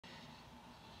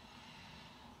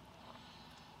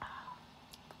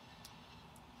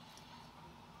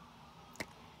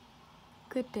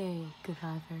Good day, good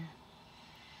father.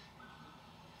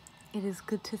 It is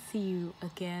good to see you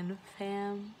again,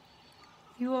 fam.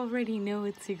 You already know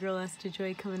it's your girl Esther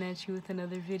Joy coming at you with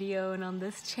another video, and on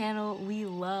this channel we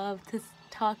love to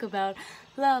talk about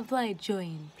love, light, joy,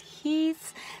 and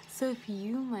peace. So if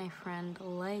you, my friend,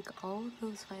 like all of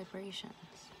those vibrations,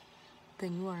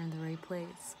 then you are in the right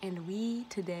place. And we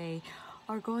today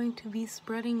are going to be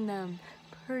spreading them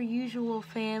per usual,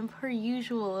 fam, per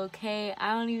usual, okay?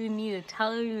 I don't even need to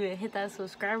tell you to hit that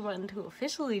subscribe button to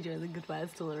officially join the Good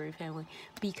Vibes Delivery family,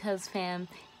 because, fam,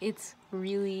 it's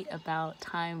really about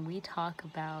time we talk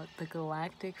about the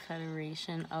Galactic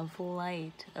Federation of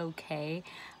Light, okay?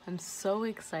 I'm so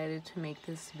excited to make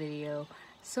this video.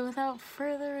 So without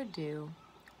further ado,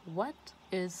 what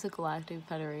is the Galactic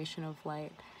Federation of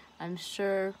Light? I'm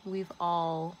sure we've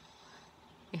all,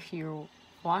 if you're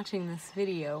watching this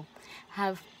video,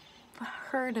 have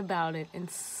heard about it in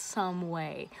some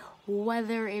way,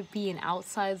 whether it be an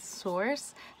outside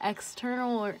source,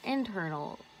 external or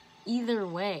internal. Either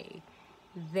way,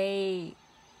 they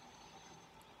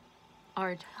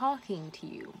are talking to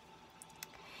you.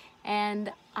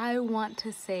 And I want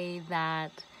to say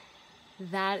that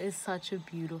that is such a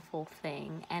beautiful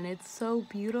thing, and it's so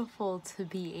beautiful to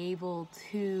be able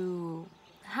to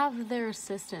have their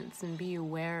assistance and be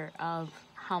aware of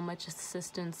how much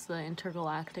assistance the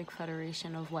Intergalactic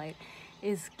Federation of Light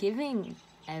is giving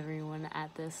everyone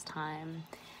at this time.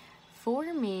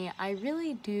 For me, I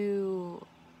really do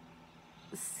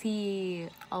see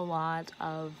a lot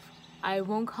of, I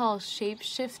won't call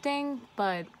shape-shifting,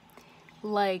 but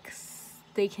like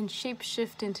they can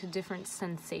shape-shift into different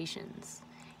sensations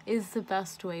is the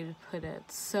best way to put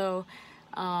it. So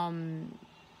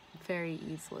very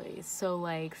easily. So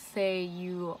like, say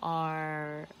you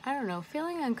are, I don't know,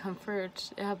 feeling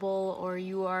uncomfortable, or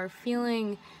you are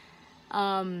feeling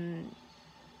a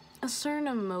certain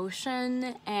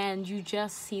emotion, and you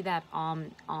just see that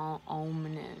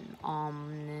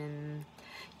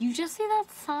you just see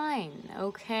that sign,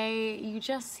 okay? You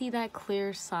just see that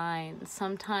clear sign.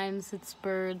 Sometimes it's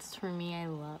birds. For me, I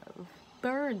love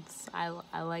birds. I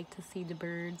like to see the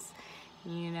birds.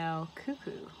 You know,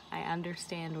 cuckoo. I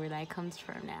understand where that comes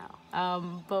from now.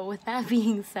 But with that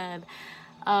being said,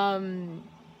 that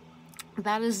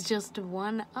is just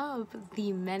one of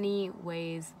the many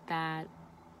ways that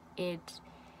it,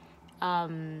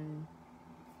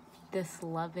 this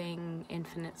loving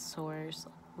infinite source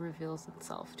reveals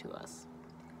itself to us.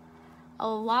 A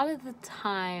lot of the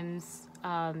times,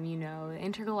 you know, the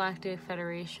Intergalactic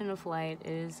Federation of Light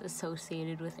is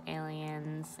associated with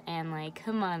aliens, and like,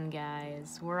 come on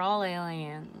guys, we're all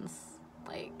aliens.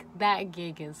 Like, that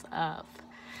gig is up.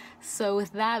 So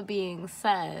with that being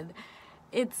said,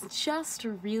 it's just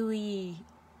really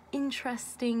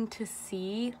interesting to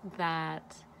see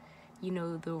that, you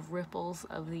know, the ripples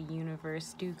of the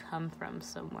universe do come from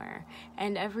somewhere,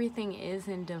 and everything is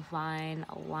in divine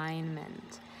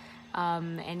alignment.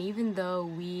 And even though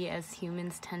we as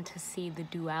humans tend to see the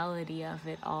duality of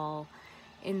it all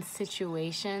in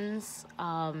situations,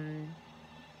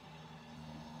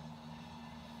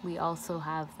 we also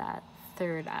have that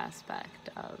third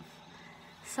aspect of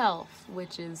self,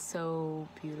 which is so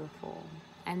beautiful.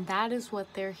 And that is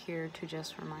what they're here to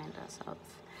just remind us of.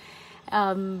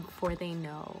 For they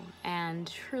know. And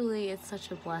truly, it's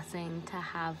such a blessing to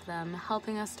have them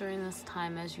helping us during this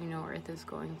time. As you know, Earth is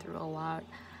going through a lot.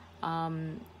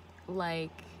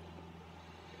 Like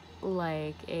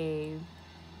a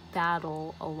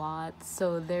battle a lot.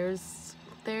 So there's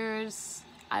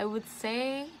I would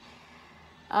say,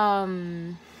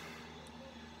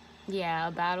 yeah,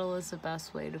 a battle is the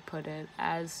best way to put it,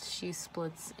 as she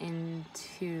splits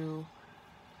into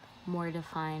more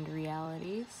defined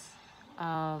realities.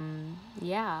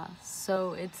 Yeah,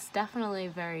 so it's definitely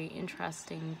very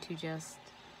interesting to just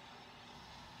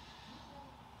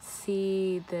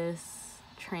see this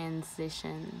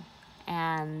transition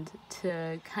and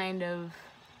to kind of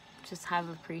just have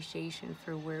appreciation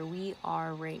for where we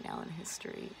are right now in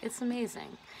history. It's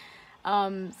amazing.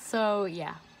 So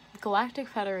yeah, Galactic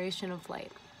Federation of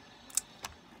Light.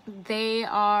 They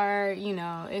are, you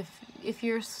know, if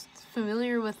you're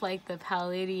familiar with like the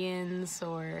Palladians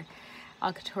or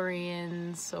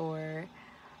Arcturians or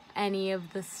any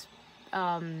of this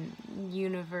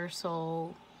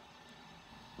universal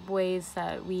ways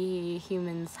that we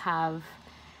humans have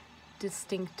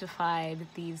distinctified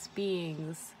these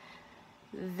beings,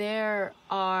 there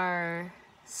are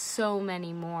so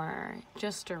many more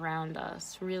just around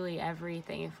us. Really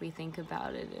everything, if we think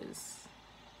about it,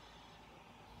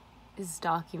 is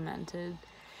documented.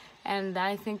 And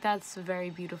I think that's a very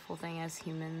beautiful thing as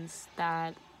humans,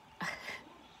 that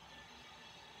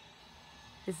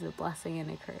is a blessing and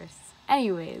a curse.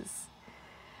 Anyways,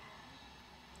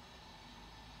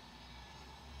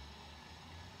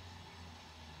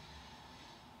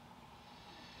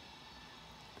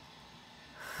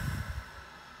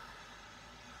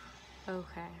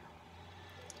 okay.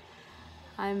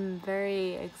 I'm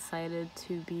very excited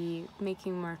to be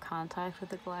making more contact with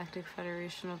the Galactic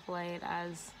Federation of Light,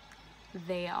 as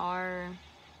they are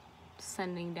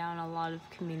sending down a lot of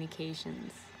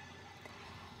communications.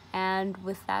 And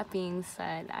with that being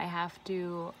said, I have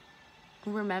to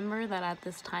remember that at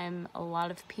this time, a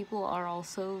lot of people are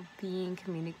also being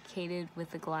communicated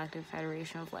with the Galactic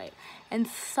Federation of Light. And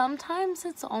sometimes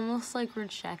it's almost like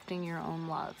rejecting your own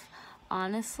love.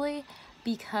 Honestly,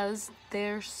 because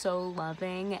they're so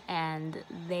loving and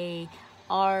they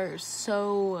are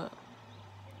so,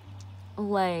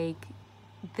 like,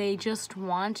 they just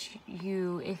want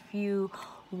you, if you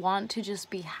want to just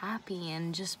be happy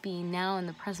and just be now in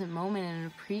the present moment and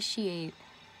appreciate,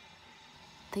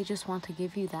 they just want to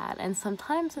give you that. And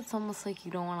sometimes it's almost like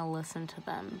you don't want to listen to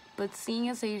them. But seeing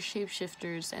as they're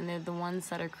shapeshifters and they're the ones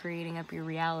that are creating up your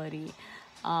reality,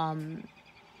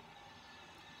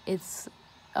 it's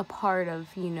a part of,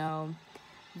 you know,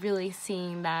 really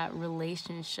seeing that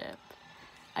relationship.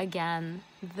 Again,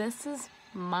 this is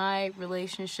my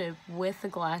relationship with the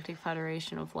Galactic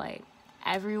Federation of Light.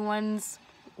 Everyone's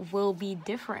will be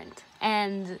different,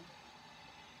 and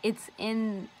it's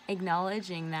in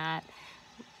acknowledging that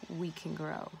we can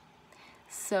grow.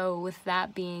 So with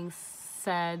that being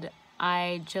said,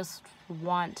 I just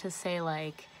want to say,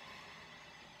 like,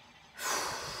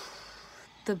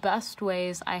 the best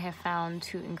ways I have found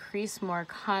to increase more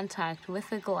contact with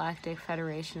the Galactic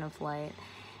Federation of Light,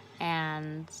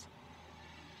 and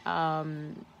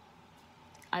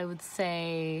I would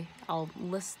say I'll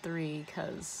list 3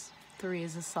 because 3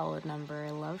 is a solid number.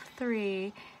 I love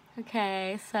 3.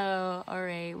 Okay, so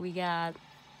alright, we got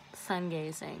sun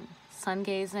gazing. Sun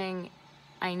gazing,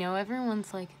 I know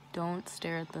everyone's like, don't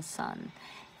stare at the sun.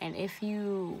 And if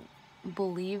you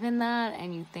believe in that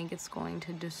and you think it's going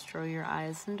to destroy your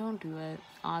eyes, then don't do it,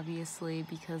 obviously,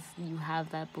 because you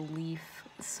have that belief.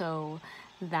 So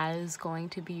that is going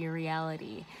to be your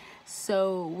reality.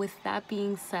 So with that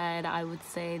being said, I would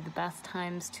say the best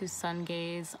times to sun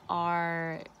gaze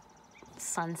are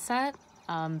sunset.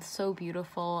 So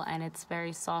beautiful, and it's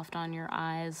very soft on your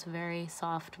eyes, very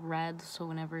soft red. So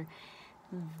whenever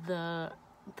the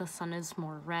sun is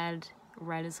more red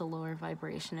is a lower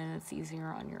vibration and it's easier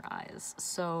on your eyes.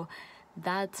 So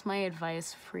that's my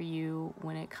advice for you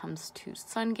when it comes to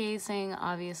sun gazing.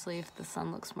 Obviously, if the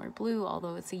sun looks more blue,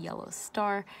 although it's a yellow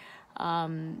star,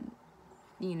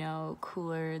 you know,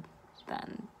 cooler,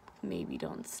 then maybe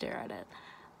don't stare at it.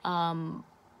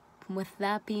 With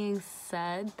that being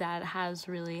said, that has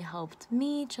really helped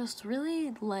me just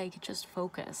really, like, just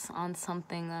focus on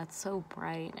something that's so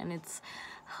bright, and it's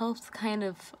helped kind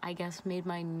of, I guess, made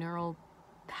my neural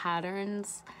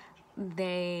patterns,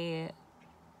 there's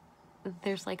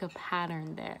like a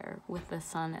pattern there with the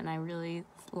sun, and I really,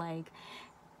 like,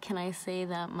 can I say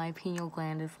that my pineal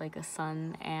gland is like a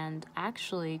sun, and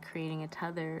actually creating a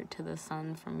tether to the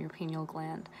sun from your pineal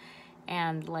gland.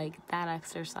 And like that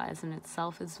exercise in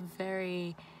itself is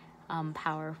very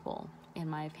powerful, in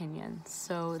my opinion.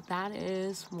 So that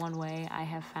is one way I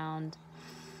have found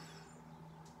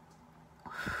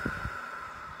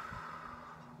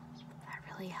that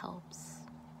really helps.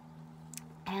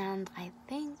 And I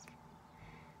think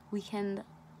we can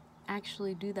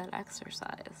actually do that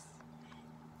exercise.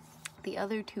 The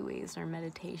other 2 ways are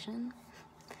meditation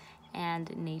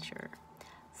and nature.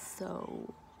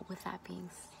 So with that being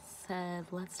said,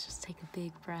 let's just take a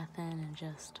big breath in and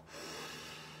just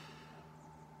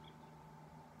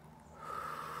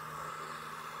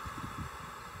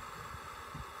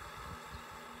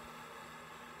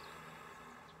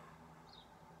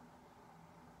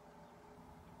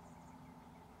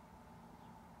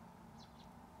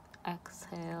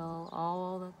exhale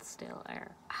all that stale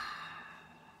air.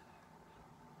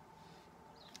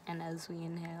 And as we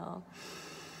inhale,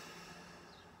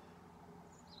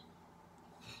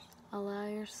 allow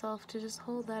yourself to just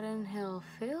hold that inhale.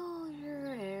 Feel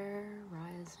your air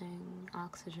rising,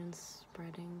 oxygen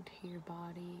spreading to your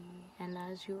body. And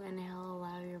as you inhale,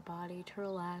 allow your body to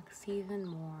relax even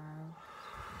more.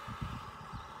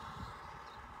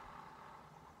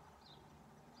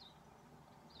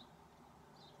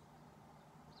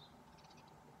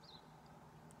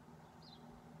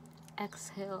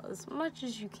 Exhale as much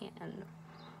as you can.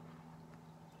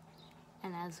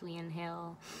 And as we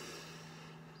inhale,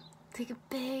 take a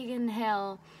big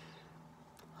inhale,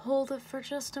 hold it for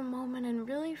just a moment, and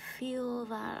really feel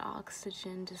that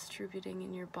oxygen distributing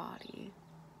in your body.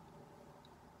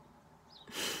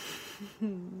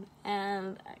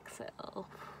 And exhale.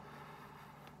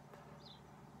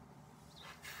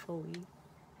 Fully.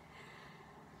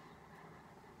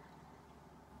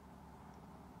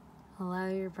 Allow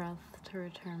your breath to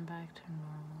return back to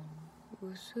normal.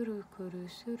 Usuru kuru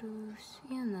suru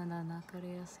siana na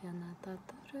karia siana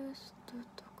tatarus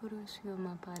tutu kuru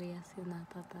sioma paria siana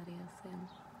tataria siana.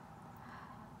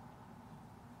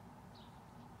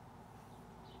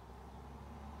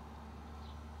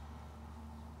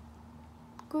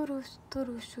 Guru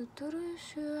turu shuturu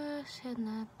shua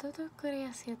siana tutu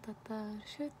karia siana tatar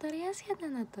shutaria siana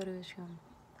nataru siom.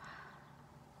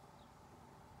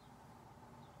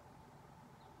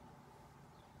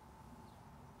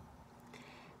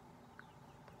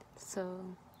 So,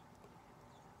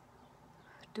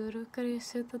 duru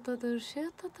karisya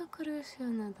tatadursya tatakurisya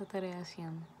na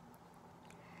tatariasyam.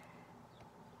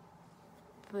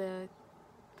 The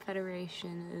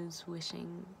Federation is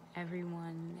wishing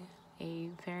everyone a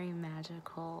very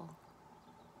magical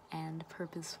and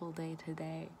purposeful day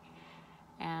today.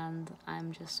 And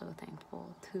I'm just so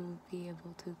thankful to be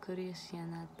able to kurisya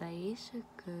na taisha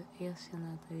kurisya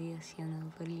na taisya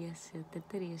na variasya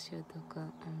tatariasya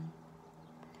toka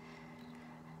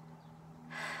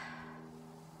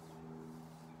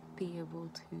be able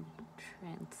to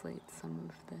translate some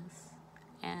of this.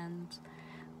 And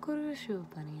Kurushu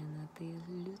Parianati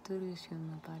Luturushu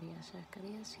Pariasha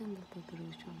Kariashan the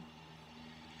Turushum.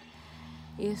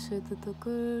 Yesu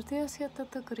Tutukur, Tiasia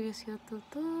Tatakurisha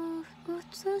Tutu,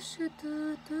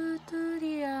 Utsushutu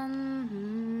Tuturian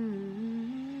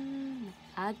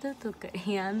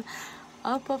Adatukarian,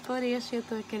 Apapariasha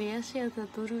Tukariasha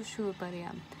Turushu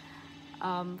Pariam.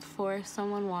 For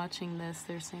someone watching this,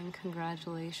 they're saying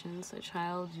congratulations. The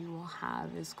child you will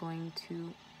have is going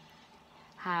to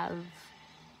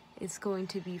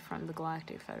be from the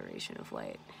Galactic Federation of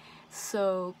Light.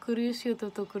 So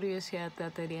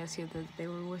that they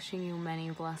were wishing you many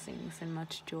blessings and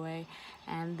much joy,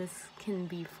 and this can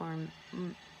be from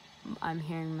I'm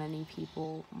hearing many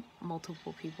people,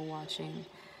 multiple people watching.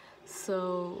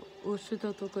 So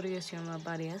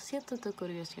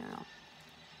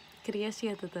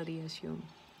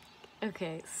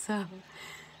okay, so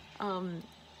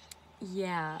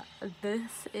yeah,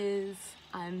 this is,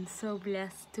 I'm so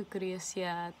blessed to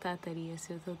Kuriasya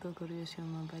Tatariasya Toto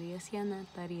Kuriasyuma Bariasya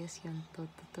Natariasyan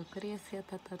Toto Kuriasya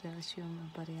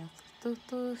Tatariasyuma Barias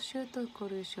Toto Shuto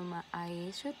Kuriasyuma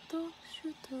Aye Shuto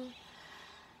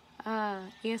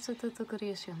Yesu Toto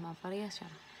Kuriasyuma Bariasya.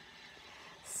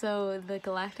 So the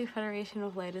Galactic Federation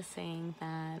of Light is saying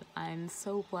that I'm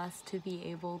so blessed to be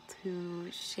able to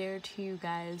share to you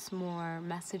guys more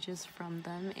messages from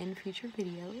them in future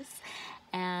videos,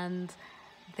 and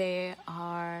they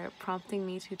are prompting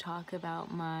me to talk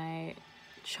about my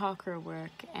chakra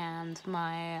work and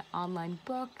my online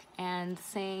book, and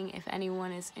saying if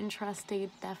anyone is interested,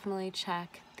 definitely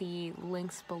check the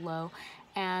links below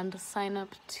and sign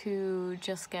up to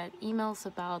just get emails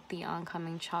about the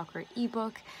oncoming chakra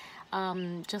ebook.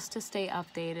 Just to stay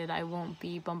updated. I won't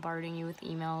be bombarding you with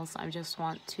emails. I just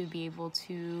want to be able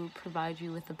to provide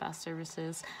you with the best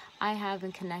services I have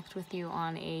and connect with you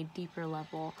on a deeper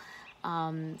level.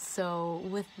 So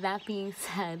with that being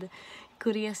said,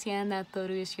 the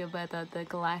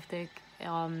Galactic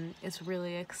is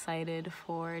really excited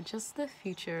for just the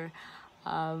future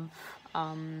of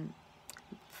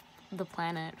the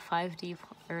planet. 5D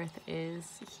Earth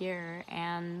is here,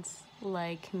 and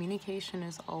like communication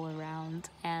is all around,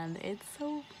 and it's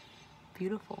so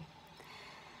beautiful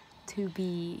to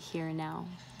be here now.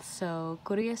 So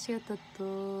the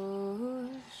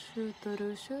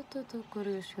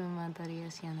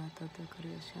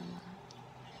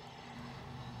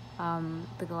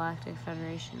Galactic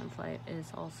Federation of Light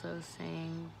is also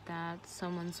saying that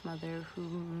someone's mother who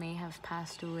may have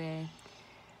passed away,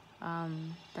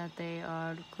 that they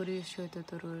are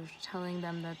telling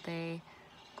them that they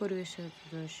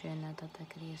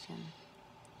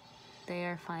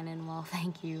are fine and well,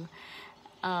 thank you.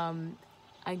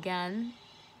 Again,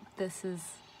 this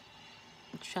is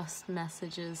just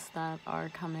messages that are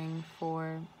coming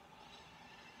for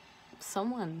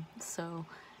someone. So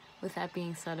with that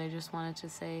being said, I just wanted to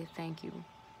say thank you.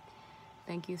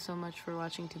 Thank you so much for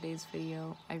watching today's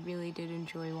video. I really did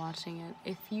enjoy watching it.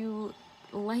 If you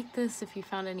like this, if you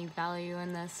found any value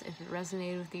in this, if it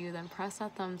resonated with you, then press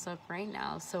that thumbs up right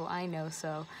now so I know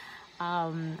so.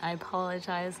 I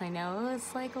apologize, I know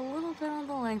it's like a little bit on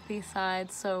the lengthy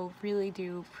side, so really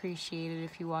do appreciate it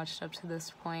if you watched up to this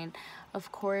point.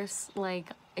 Of course,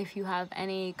 like, if you have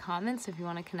any comments, if you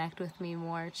want to connect with me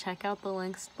more, check out the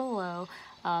links below.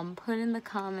 Put in the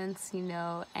comments, you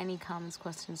know, any comments,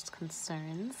 questions,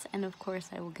 concerns, and of course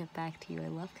I will get back to you. I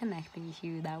love connecting with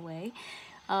you that way.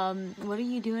 What are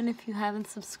you doing if you haven't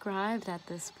subscribed at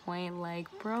this point? Like,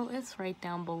 bro, it's right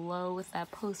down below with that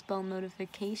post bell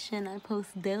notification. I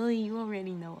post daily. You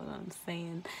already know what I'm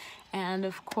saying. And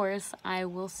of course, I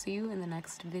will see you in the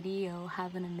next video.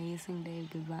 Have an amazing day.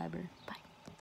 Good vibe. Bye.